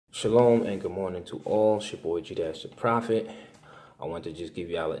Shalom and good morning to all. It's your boy Gdash the Prophet. I want to just give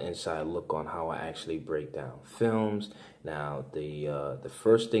y'all an inside look on how I actually break down films. Now, the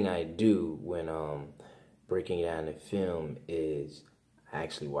first thing I do when breaking down a film is I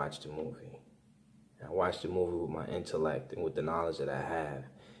actually watch the movie. I watch the movie with my intellect and with the knowledge that I have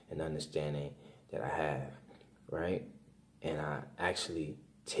and understanding that I have, right? And I actually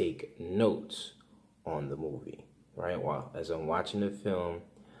take notes on the movie, right? While as I'm watching the film,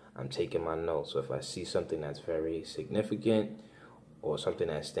 I'm taking my notes. So if I see something that's very significant or something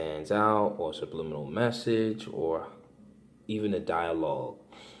that stands out or subliminal message or even a dialogue,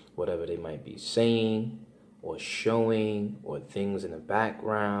 whatever they might be saying or showing or things in the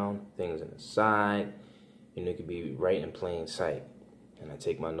background, things in the side, it could be right in plain sight. And I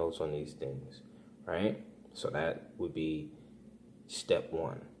take my notes on these things, right? So that would be step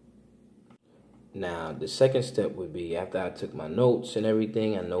one. Now, the second step would be after I took my notes and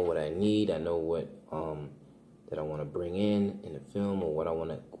everything, I know what I need. I know what that I want to bring in the film, or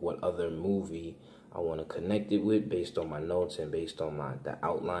what other movie I want to connect it with based on my notes and based on the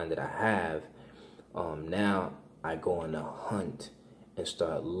outline that I have. Now I go on a hunt and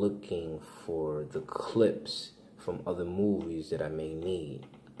start looking for the clips from other movies that I may need.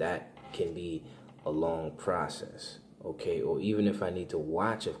 That can be a long process, okay? Or even if I need to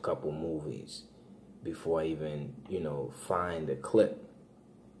watch a couple movies before I even, find the clip.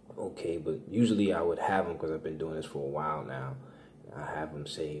 Okay, but usually I would have them because I've been doing this for a while now. I have them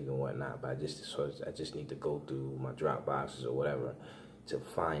saved and whatnot, but I just need to go through my drop boxes or whatever to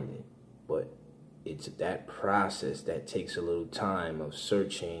find it. But it's that process that takes a little time of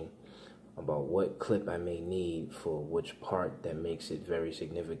searching about what clip I may need for which part that makes it very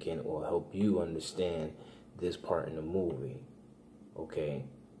significant or help you understand this part in the movie. Okay?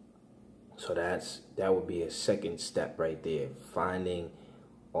 So that would be a second step right there, finding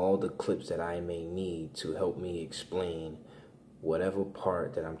all the clips that I may need to help me explain whatever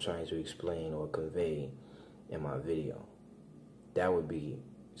part that I'm trying to explain or convey in my video. That would be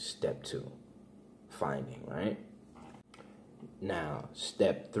step two, finding, right? Now,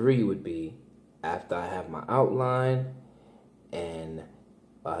 step three would be after I have my outline and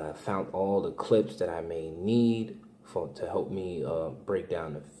I found all the clips that I may need to help me break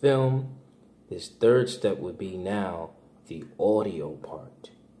down the film. This third step would be now the audio part.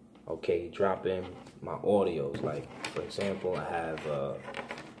 Okay, drop in my audios. Like, for example, I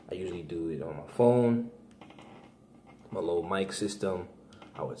usually do it on my phone, my little mic system.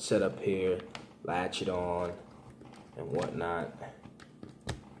 I would set up here, latch it on, and whatnot.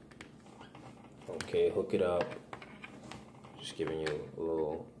 Okay, hook it up. Just giving you a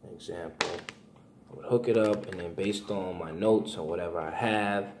little example. I would hook it up, and then based on my notes or whatever I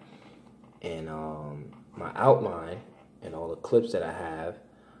have, and my outline and all the clips that I have,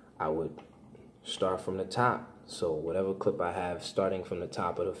 I would start from the top. So whatever clip I have starting from the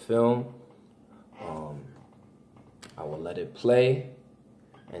top of the film, I would let it play,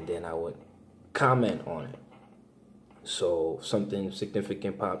 and then I would comment on it. So if something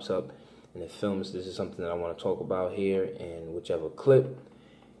significant pops up in the film, this is something that I want to talk about here in whichever clip,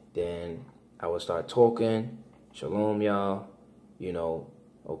 then I would start talking. Shalom, y'all.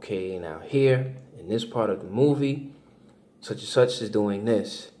 Okay, now here, in this part of the movie, such and such is doing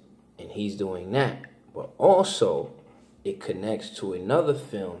this, and he's doing that. But also, it connects to another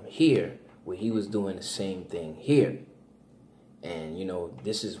film here, where he was doing the same thing here. And,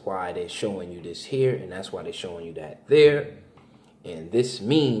 this is why they're showing you this here, and that's why they're showing you that there. And this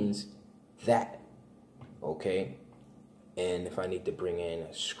means that, okay? And if I need to bring in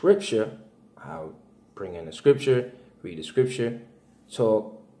a scripture, I'll bring in a scripture, read the scripture,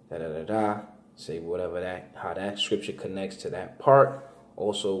 talk, say whatever how that scripture connects to that part,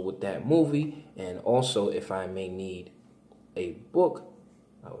 also with that movie, and also if I may need a book,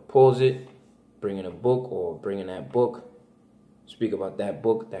 I would pause it, bring in a book or bring in that book, speak about that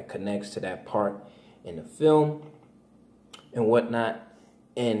book that connects to that part in the film and whatnot.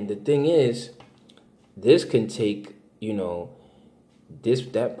 And the thing is, this can take,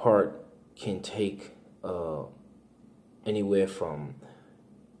 that part can take anywhere from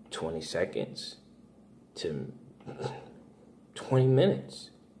 20 seconds to 20 minutes.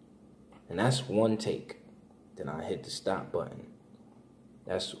 And that's one take. Then I hit the stop button.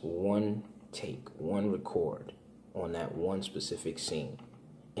 That's one take, one record on that one specific scene.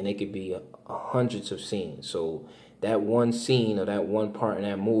 And it could be hundreds of scenes. So that one scene or that one part in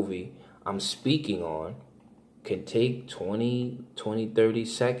that movie I'm speaking on can take 20, 30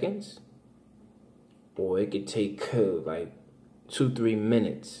 seconds. Or it could take like 2-3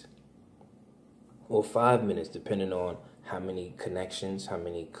 minutes or 5 minutes, depending on how many connections, how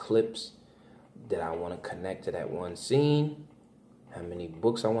many clips that I want to connect to that one scene, how many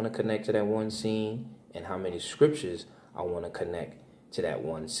books I want to connect to that one scene, and how many scriptures I want to connect to that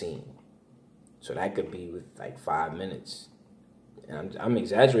one scene. So that could be with like 5 minutes. And I'm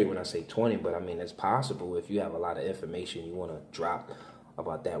exaggerating when I say 20, but I mean, it's possible if you have a lot of information you want to drop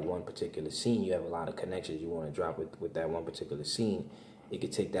about that one particular scene, you have a lot of connections you want to drop with that one particular scene, it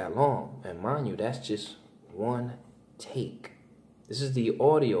could take that long. And mind you, that's just one take. This is the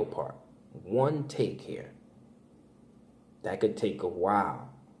audio part. One take here. That could take a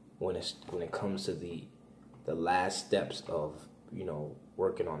while when it comes to the last steps of, you know,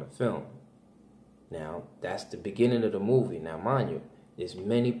 working on a film. Now, that's the beginning of the movie. Now, mind you, there's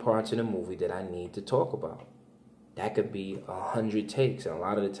many parts in the movie that I need to talk about. That could be 100 takes. And a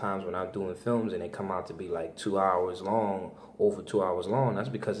lot of the times when I'm doing films and they come out to be like 2 hours long, over 2 hours long, that's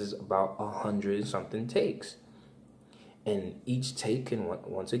because it's about 100 and something takes. And each take can,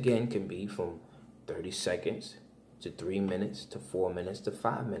 once again, can be from 30 seconds to 3 minutes to 4 minutes to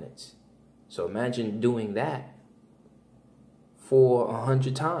 5 minutes. So imagine doing that for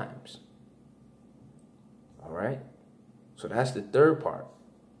 100 times. All right? So that's the third part.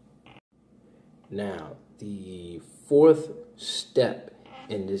 Now, the fourth step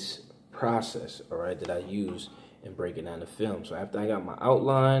in this process, all right, that I use in breaking down the film. So after I got my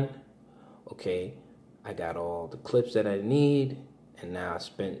outline, okay, I got all the clips that I need, and now I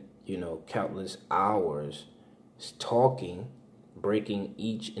spent, you know, countless hours talking, breaking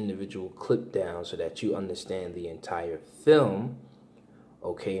each individual clip down so that you understand the entire film,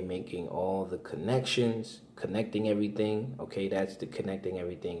 okay, making all the connections, connecting everything, okay, that's the connecting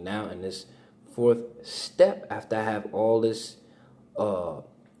everything. Now in this fourth step, after I have all this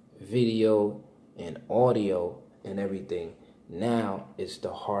video and audio and everything, now it's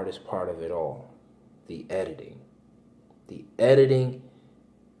the hardest part of it all, the editing. The editing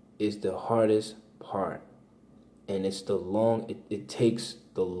is the hardest part, and it's it takes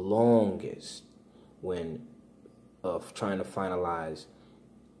the longest when trying to finalize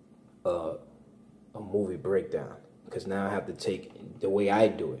a movie breakdown, because now I have to take the way I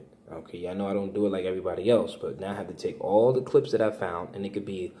do it. Okay, I know I don't do it like everybody else, but now I have to take all the clips that I found, and it could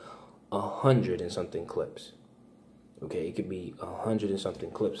be 100 and something clips. Okay, it could be 100 and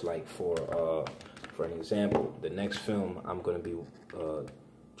something clips. Like for an example, the next film I'm going to be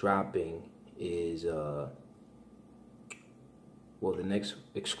dropping is the next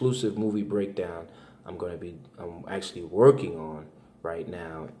exclusive movie breakdown I'm actually working on right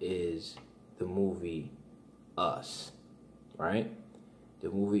now is the movie Us, right? The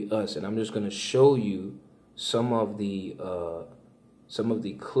movie Us, and I'm just going to show you some of the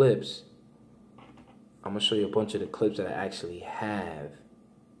clips. I'm going to show you a bunch of the clips that I actually have.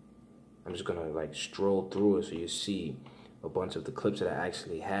 I'm just going to like stroll through it so you see a bunch of the clips that I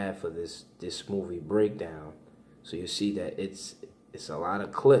actually have for this movie breakdown. So you see that it's a lot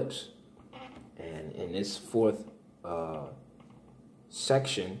of clips. And in this fourth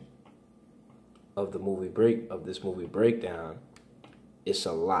section of this movie breakdown, it's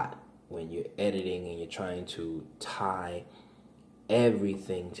a lot when you're editing and you're trying to tie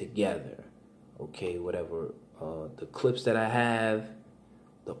everything together. Okay, whatever the clips that I have,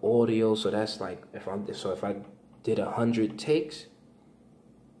 the audio. So that's like if I did 100 takes,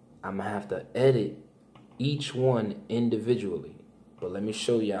 I'm gonna have to edit each one individually. But let me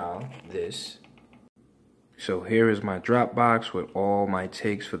show y'all this. So here is my Dropbox with all my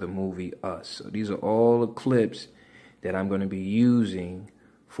takes for the movie Us. So these are all the clips that I'm going to be using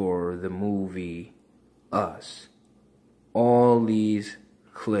for the movie Us. All these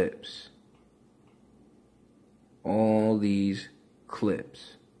clips. All these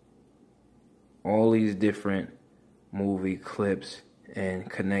clips. All these different movie clips and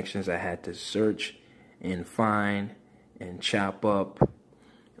connections I had to search and find and chop up.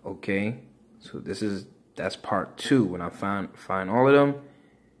 Okay? So that's part 2. When I find all of them,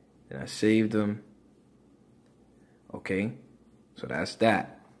 then I save them. Okay, so that's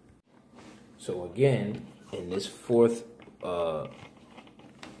that. So again, in this fourth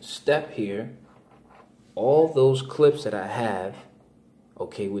step here, all those clips that I have,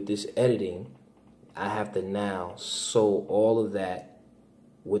 okay, with this editing, I have to now sew all of that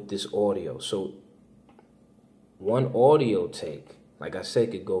with this audio. So one audio take, like I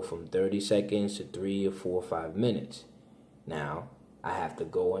said, could go from 30 seconds to 3 or 4 or 5 minutes. Now, I have to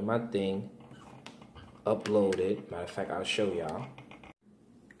go in my thing, upload it. Matter of fact, I'll show y'all.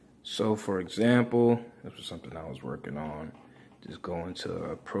 So, for example, this was something I was working on. Just go into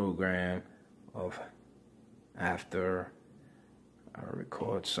a program of after I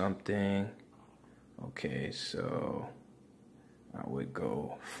record something. Okay, so I would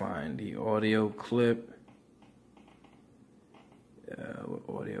go find the audio clip.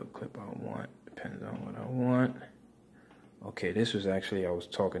 What audio clip I want, depends on what I want. Okay, this was actually, I was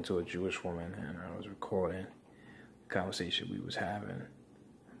talking to a Jewish woman and I was recording the conversation we was having.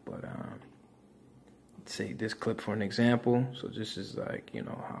 But say this clip for an example. So this is like, you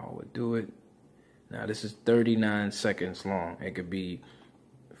know, how I would do it. Now this is 39 seconds long. It could be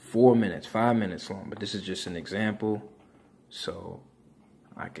 4 minutes, 5 minutes long, but this is just an example. So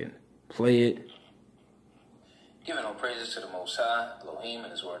I can play it. Giving all praises to the Most High, Elohim,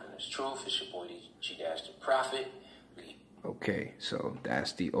 and His word and His truth. It's your boy Gdash the Prophet. Okay, so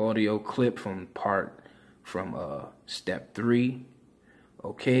that's the audio clip from step 3.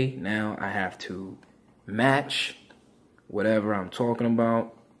 Okay, now I have to match whatever I'm talking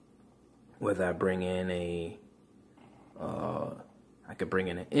about. Whether I bring in I could bring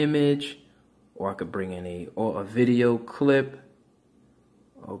in an image, or I could bring in a video clip.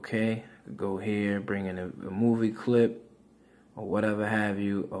 Okay, I could go here, bring in a movie clip, or whatever have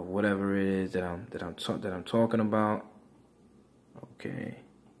you, of whatever it is that I'm talking about. Okay.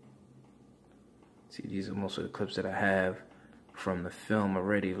 See, these are most of the clips that I have from the film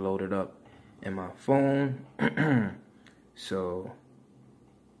already loaded up in my phone. So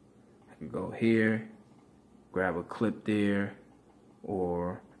I can go here, grab a clip there,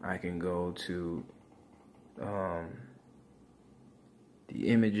 or I can go to the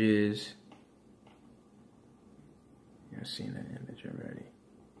images. You've seen that image already.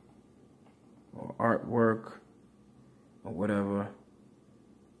 Or artwork, or whatever.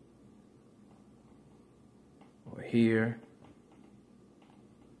 Or here.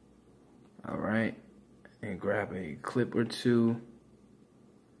 Alright. And grab a clip or two.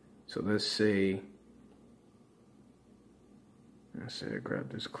 So let's say I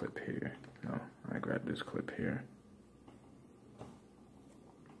grab this clip here. No, I grab this clip here.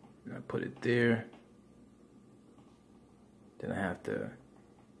 And I put it there. Then I have to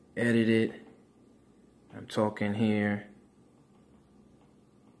edit it. I'm talking here.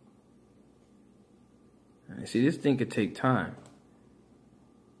 And see, this thing could take time.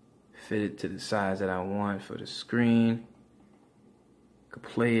 Fit it to the size that I want for the screen. Could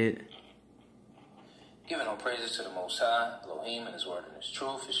play it. Giving all praises to the Most High, Elohim, and His word and His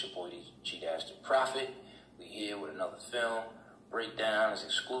truth. It's your boy Gdash the Prophet. We here with another film. Breakdown is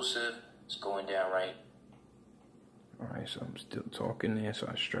exclusive. It's going down right. Alright, so I'm still talking there, so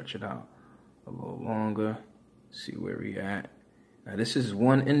I stretch it out a little longer. See where we at. Now this is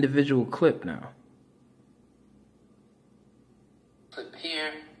one individual clip now. Clip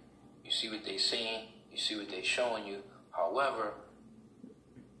here, you see what they saying, you see what they showing you. However,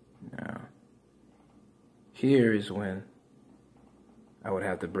 now here is when I would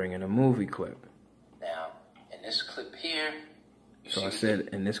have to bring in a movie clip. Now, in this clip here, so I said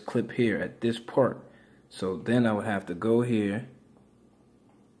in this clip here at this part. So then I would have to go here.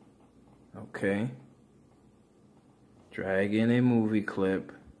 Okay. Drag in a movie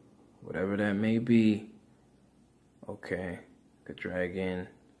clip, whatever that may be. Okay. Could drag in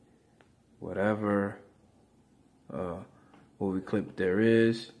whatever movie clip there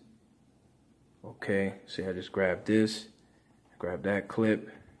is. Okay. See, I just grabbed this, grab that clip.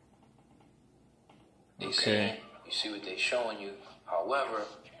 Okay. You see what they're showing you. However,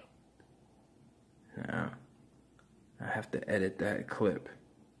 now I have to edit that clip.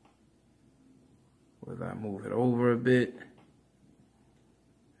 Whether I move it over a bit,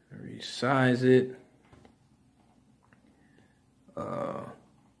 resize it,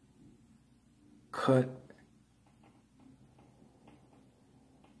 cut.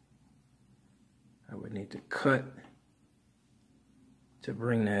 I would need to cut to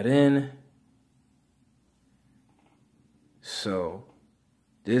bring that in. So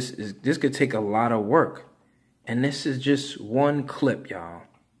this could take a lot of work. And this is just one clip, y'all.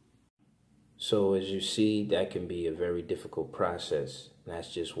 So as you see, that can be a very difficult process. And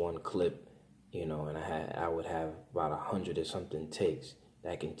that's just one clip, you know, and I would have about 100 or something takes.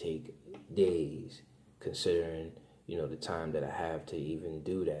 That can take days, considering, you know, the time that I have to even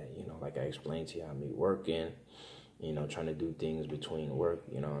do that. You know, like I explained to you, I'm working, you know, trying to do things between work,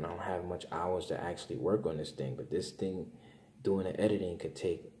 you know, and I don't have much hours to actually work on this thing. But this thing, doing the editing can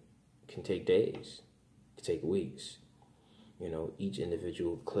take days, could take weeks. You know, each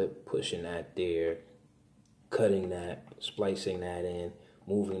individual clip, pushing that there, cutting that, splicing that in,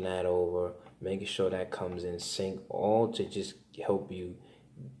 moving that over, making sure that comes in sync, all to just help you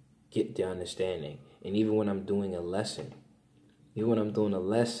get the understanding. And even when I'm doing a lesson,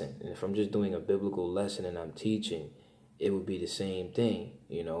 and if I'm just doing a biblical lesson and I'm teaching, it would be the same thing.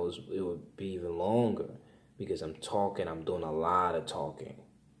 You know, it would be even longer, because I'm talking, I'm doing a lot of talking,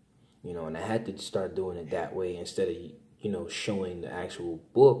 and I had to start doing it that way instead of, showing the actual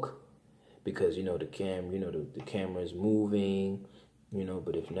book, because, the camera is moving,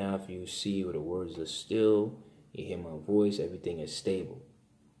 but if you see where the words are still, you hear my voice, everything is stable,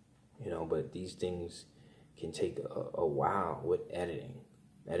 but these things can take a while with editing.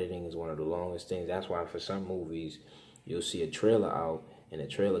 Editing is one of the longest things. That's why for some movies, you'll see a trailer out, and the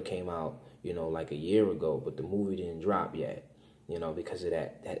trailer came out, like a year ago, but the movie didn't drop yet, because of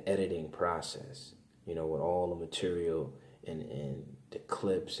that editing process, with all the material and the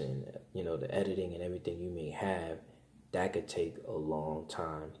clips and, the editing and everything you may have, that could take a long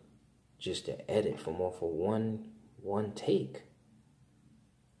time just to edit from off of one take,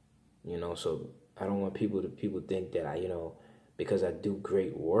 so I don't want people to think that because I do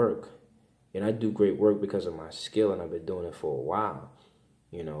great work, I do great work because of my skill, and I've been doing it for a while,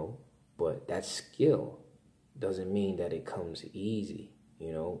 but that skill doesn't mean that it comes easy.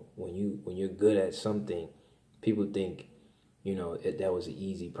 When you're good at something, people think, that was an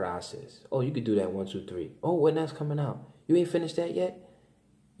easy process. Oh, you could do that 1, 2, 3. Oh, when that's coming out? You ain't finished that yet?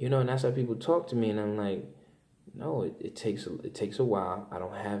 And that's how people talk to me, and I'm like, no, it takes a while. I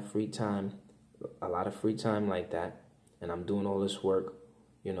don't have free time, a lot of free time like that, and I'm doing all this work,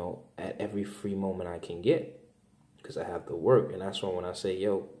 at every free moment I can get, because I have to work. And that's why when I say,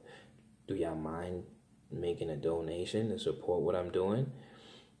 yo, do y'all mind making a donation to support what I'm doing?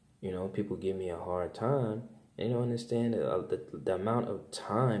 People give me a hard time. They don't understand the amount of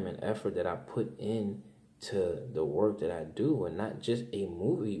time and effort that I put in to the work that I do, and not just a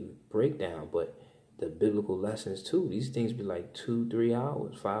movie breakdown, but the biblical lessons too. These things be like 2, 3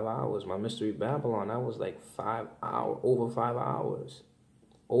 hours, 5 hours. My Mystery Babylon, I was like 5 hours, over 5 hours.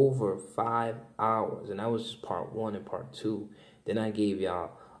 Over 5 hours. And that was just part 1 and part 2. Then I gave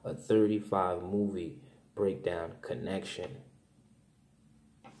y'all a 35 movie breakdown connection.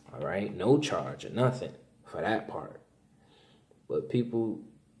 All right? No charge or nothing for that part. But people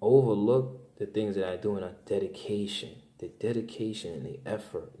overlook the things that I do in a dedication. The dedication and the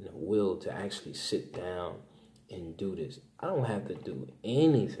effort and the will to actually sit down and do this. I don't have to do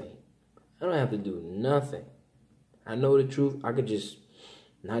anything. I don't have to do nothing. I know the truth. I could just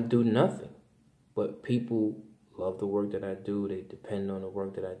not do nothing. But people love the work that I do. They depend on the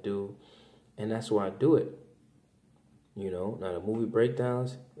work that I do. And that's why I do it. Now the movie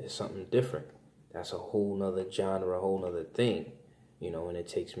breakdowns is something different. That's a whole nother genre, a whole nother thing. And it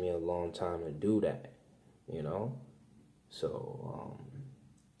takes me a long time to do that. So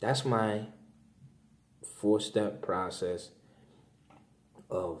that's my 4-step process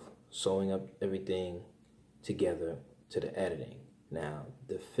of sewing up everything together to the editing. Now,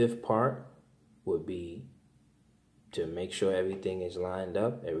 the 5th part would be to make sure everything is lined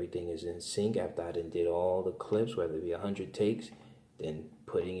up, everything is in sync after I did all the clips, whether it be 100 takes, then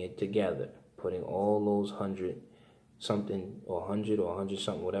putting it together, putting all those 100 something or 100 or 100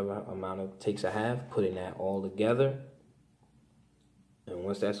 something, whatever amount of takes I have, putting that all together. And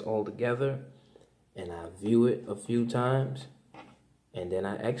once that's all together, and I view it a few times, and then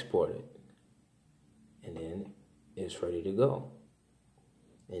I export it, and then it's ready to go.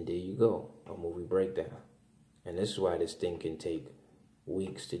 And there you go, a movie breakdown. And this is why this thing can take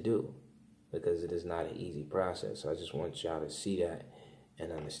weeks to do, because it is not an easy process. So I just want y'all to see that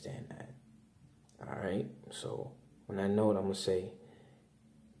and understand that. All right, so on that note, I'm going to say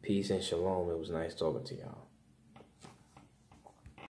peace and shalom. It was nice talking to y'all.